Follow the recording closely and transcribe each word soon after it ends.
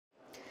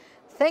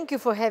Thank you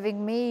for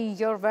having me in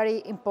your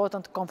very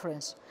important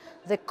conference.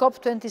 The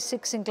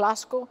COP26 in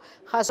Glasgow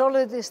has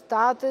already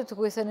started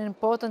with an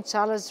important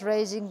challenge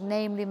raising,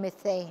 namely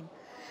methane.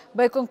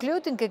 By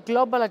concluding a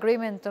global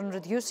agreement on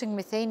reducing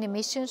methane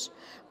emissions,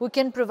 we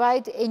can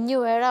provide a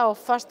new era of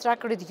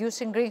fast-track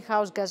reducing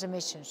greenhouse gas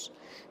emissions.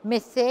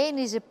 Methane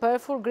is a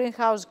powerful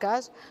greenhouse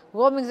gas,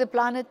 warming the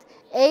planet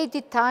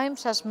 80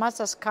 times as much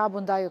as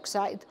carbon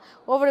dioxide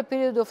over a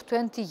period of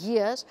 20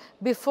 years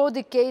before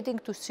decaying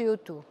to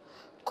CO2.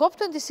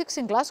 COP26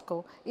 in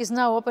Glasgow is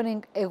now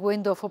opening a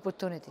window of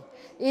opportunity.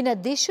 In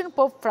addition,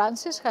 Pope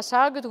Francis has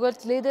argued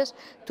world leaders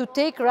to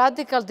take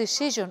radical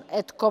decisions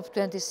at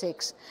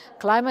COP26.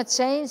 Climate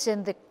change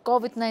and the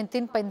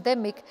COVID-19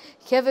 pandemic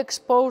have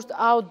exposed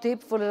our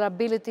deep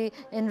vulnerability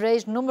and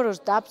raised numerous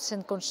doubts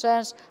and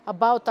concerns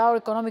about our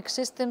economic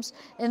systems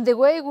and the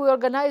way we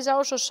organize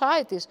our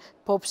societies,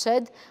 Pope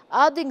said,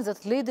 adding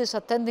that leaders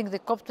attending the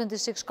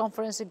COP26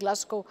 conference in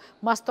Glasgow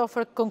must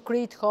offer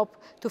concrete hope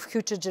to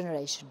future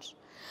generations.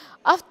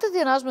 After the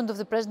announcement of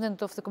the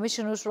President of the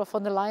Commission, Ursula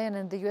von der Leyen,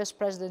 and the US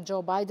President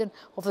Joe Biden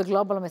of the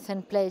Global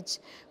Methane Pledge,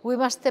 we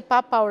must step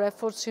up our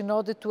efforts in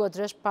order to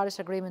address Paris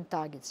Agreement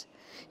targets.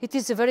 It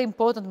is a very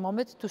important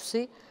moment to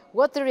see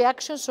what the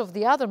reactions of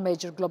the other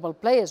major global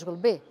players will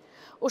be.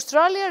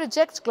 Australia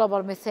rejects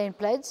Global Methane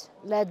Pledge,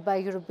 led by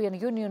the European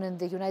Union and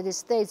the United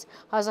States,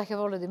 as I have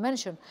already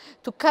mentioned,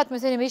 to cut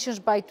methane emissions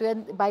by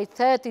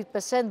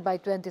 30% by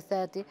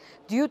 2030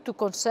 due to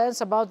concerns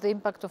about the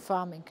impact of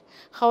farming.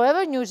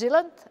 However, New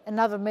Zealand,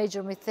 another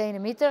major methane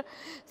emitter,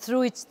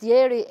 through its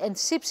dairy and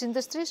ships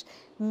industries,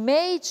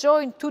 may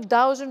join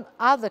 2,000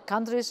 other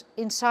countries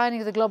in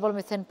signing the Global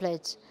Methane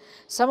Pledge.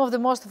 Some of the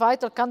most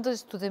vital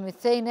countries to the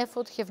methane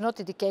effort have not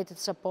indicated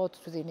support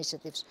to the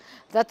initiatives.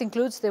 That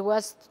includes the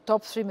West's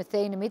top 3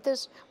 methane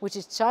emitters, which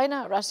is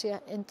China,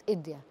 Russia and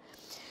India.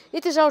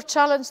 It is our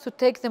challenge to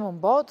take them on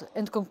board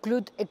and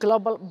conclude a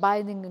global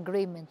binding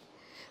agreement.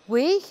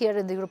 We, here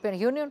in the European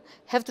Union,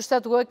 have to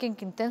start working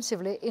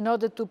intensively in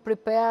order to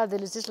prepare the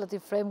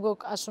legislative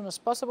framework as soon as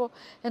possible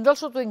and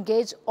also to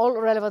engage all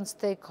relevant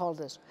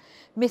stakeholders.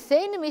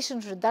 Methane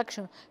emissions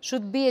reduction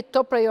should be a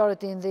top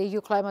priority in the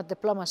EU climate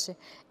diplomacy,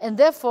 and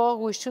therefore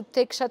we should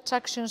take such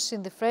actions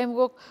in the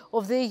framework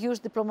of the EU's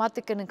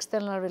diplomatic and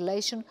external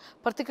relations,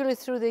 particularly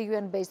through the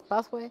UN-based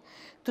pathway,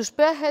 to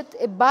spearhead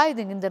a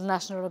binding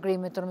international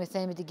agreement on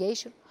methane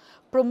mitigation,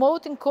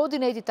 promoting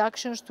coordinated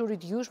actions to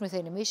reduce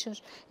methane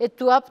emissions and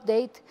to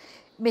update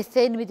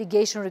methane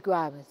mitigation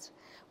requirements.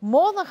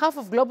 More than half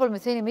of global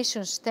methane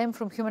emissions stem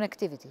from human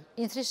activity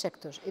in 3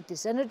 sectors. It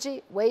is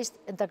energy, waste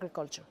and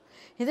agriculture.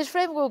 In this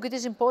framework, it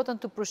is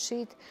important to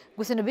proceed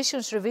with an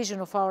ambitious revision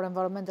of our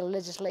environmental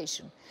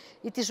legislation.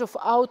 It is of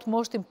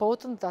utmost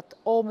importance that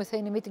all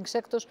methane-emitting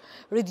sectors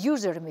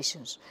reduce their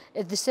emissions.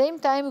 At the same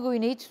time, we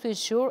need to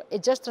ensure a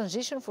just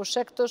transition for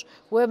sectors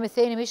where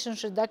methane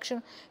emissions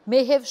reduction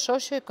may have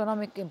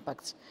socio-economic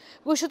impacts.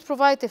 We should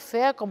provide a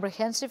fair,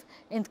 comprehensive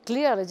and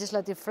clear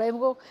legislative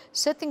framework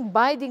setting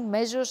binding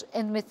measures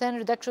and methane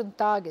reduction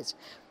targets,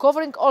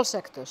 covering all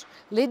sectors,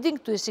 leading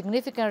to a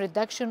significant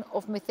reduction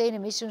of methane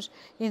emissions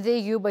in the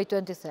EU by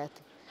 2030.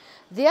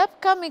 The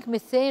upcoming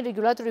methane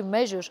regulatory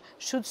measures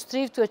should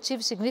strive to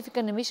achieve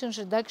significant emissions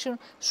reduction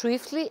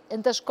swiftly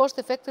and as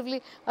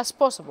cost-effectively as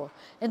possible,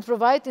 and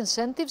provide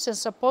incentives and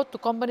support to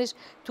companies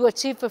to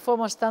achieve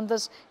performance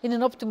standards in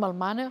an optimal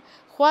manner,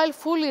 while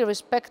fully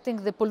respecting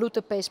the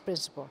polluter pays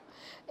principle.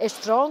 A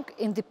strong,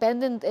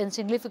 independent and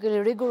significantly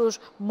rigorous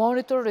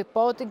monitor,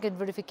 reporting and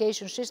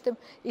verification system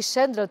is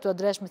central to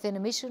address methane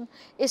emissions,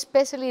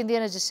 especially in the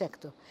energy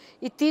sector.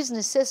 It is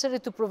necessary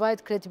to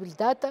provide credible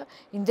data,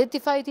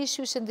 identify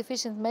issues and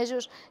efficient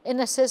measures and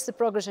assess the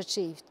progress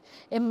achieved.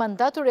 A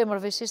mandatory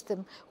MRV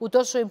system would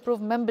also improve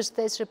Member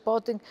States'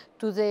 reporting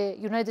to the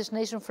United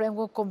Nations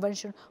Framework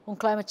Convention on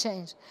Climate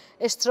Change.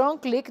 A strong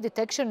leak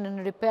detection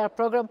and repair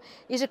program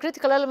is a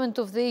critical element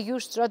of the EU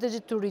strategy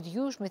to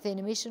reduce methane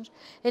emissions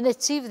and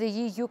achieve the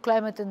EU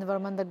climate and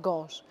environmental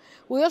goals.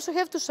 We also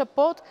have to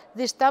support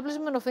the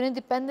establishment of an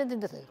independent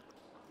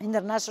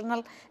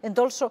international and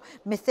also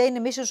methane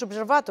emissions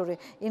observatory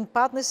in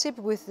partnership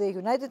with the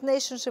United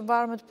Nations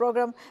Environment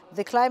Programme,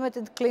 the Climate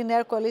and Clean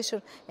Air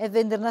Coalition and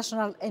the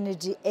International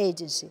Energy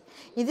Agency.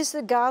 In this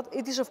regard,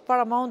 it is of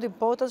paramount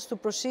importance to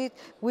proceed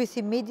with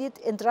immediate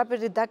and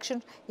rapid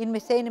reduction in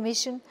methane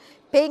emissions,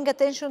 paying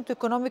attention to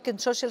economic and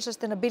social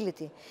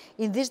sustainability.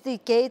 In this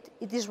decade,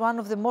 it is one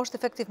of the most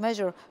effective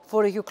measures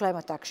for EU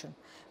climate action.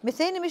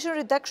 Methane emission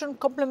reduction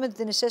complements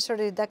the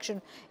necessary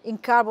reduction in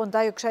carbon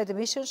dioxide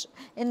emissions,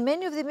 and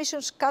many of the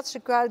emissions cuts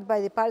required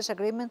by the Paris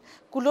Agreement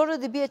could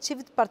already be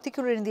achieved,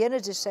 particularly in the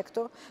energy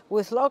sector,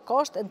 with low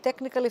cost and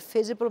technically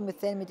feasible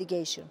methane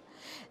mitigation.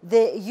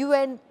 The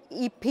UN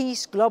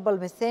MEP's global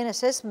methane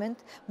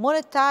assessment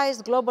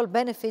monetized global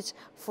benefits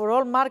for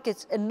all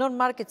markets and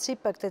non-markets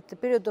impact at the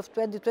period of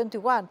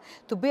 2021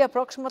 to be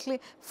approximately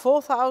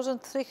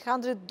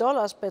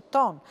 $4,300 per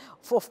ton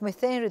of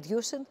methane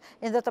reduced,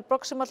 and that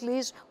approximately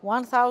is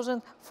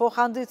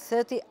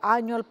 1,430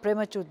 annual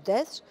premature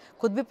deaths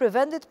could be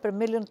prevented per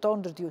million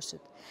ton reduced.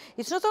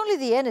 It's not only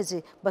the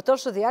energy, but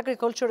also the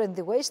agriculture and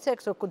the waste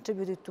sector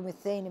contributed to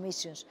methane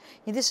emissions.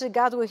 In this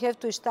regard, we have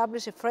to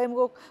establish a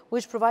framework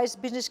which provides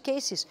business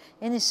cases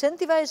and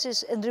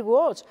incentivizes and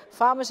rewards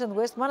farmers and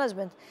waste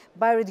management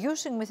by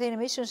reducing methane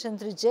emissions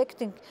and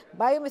rejecting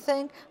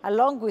biomethane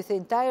along with the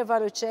entire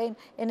value chain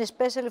and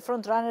especially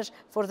front runners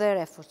for their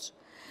efforts.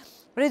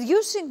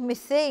 Reducing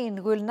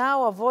methane will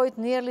now avoid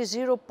nearly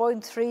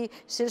 0.3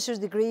 Celsius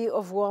degree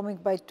of warming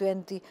by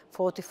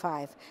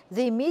 2045.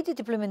 The immediate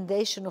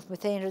implementation of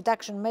methane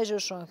reduction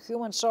measures on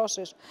human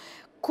sources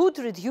could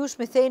reduce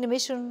methane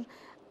emissions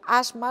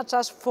as much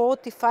as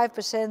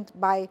 45%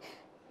 by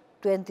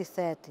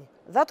 2030.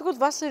 That would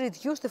vastly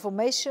reduce the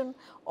formation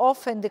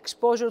of and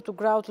exposure to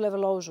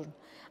ground-level ozone.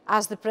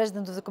 As the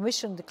President of the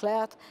Commission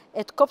declared,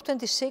 at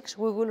COP26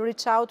 we will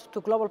reach out to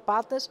global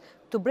partners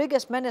to bring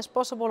as many as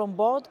possible on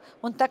board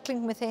on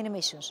tackling methane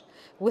emissions.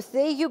 With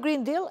the EU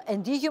Green Deal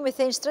and EU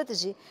methane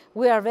strategy,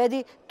 we are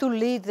ready to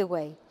lead the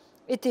way.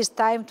 It is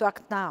time to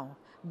act now.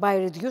 By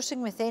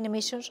reducing methane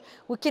emissions,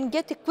 we can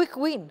get a quick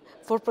win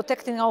for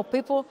protecting our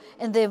people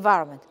and the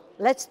environment.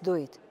 Let's do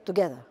it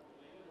together.